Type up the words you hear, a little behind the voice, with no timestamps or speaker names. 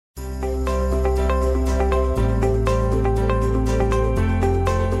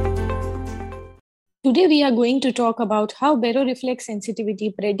Today we are going to talk about how baroreflex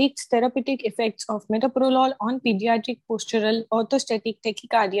sensitivity predicts therapeutic effects of metoprolol on pediatric postural orthostatic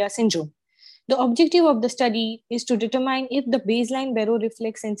tachycardia syndrome. The objective of the study is to determine if the baseline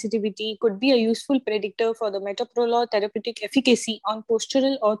baroreflex sensitivity could be a useful predictor for the metoprolol therapeutic efficacy on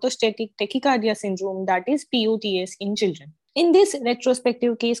postural orthostatic tachycardia syndrome, that is POTS, in children. In this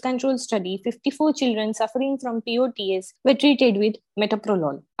retrospective case control study, 54 children suffering from POTS were treated with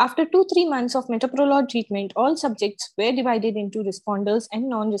metoprolol. After 2-3 months of metoprolol treatment, all subjects were divided into responders and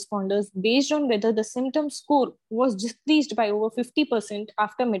non-responders based on whether the symptom score was decreased by over 50%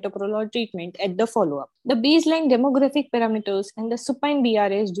 after metoprolol treatment at the follow-up. The baseline demographic parameters and the supine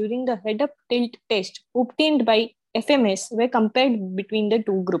BRS during the head-up tilt test obtained by FMS were compared between the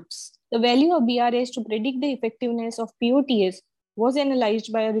two groups. The value of BRS to predict the effectiveness of POTS was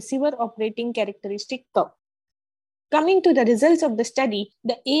analyzed by a receiver operating characteristic curve. Coming to the results of the study,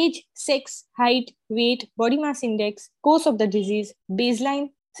 the age, sex, height, weight, body mass index, course of the disease,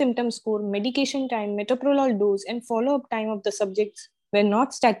 baseline symptom score, medication time, metoprolol dose, and follow-up time of the subjects were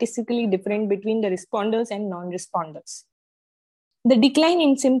not statistically different between the responders and non-responders. The decline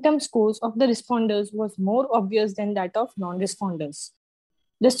in symptom scores of the responders was more obvious than that of non-responders.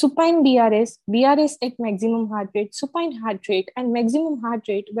 The supine BRS, BRS at maximum heart rate, supine heart rate, and maximum heart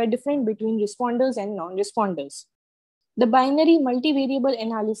rate were different between responders and non-responders. The binary multivariable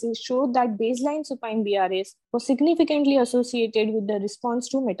analysis showed that baseline supine BRS was significantly associated with the response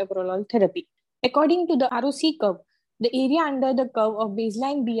to metoprolol therapy. According to the ROC curve, the area under the curve of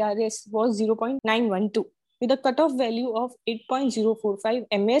baseline BRS was 0.912 with a cutoff value of 8.045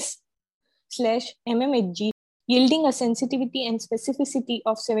 ms/mmHg, yielding a sensitivity and specificity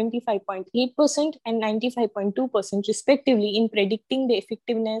of 75.8% and 95.2% respectively in predicting the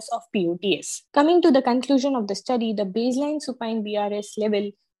effectiveness of POTS. Coming to the conclusion of the study, the baseline supine BRS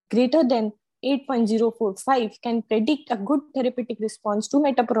level greater than 8.045 can predict a good therapeutic response to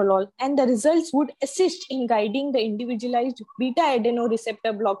metoprolol, and the results would assist in guiding the individualized beta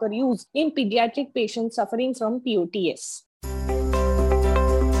adenoreceptor blocker use in pediatric patients suffering from POTS.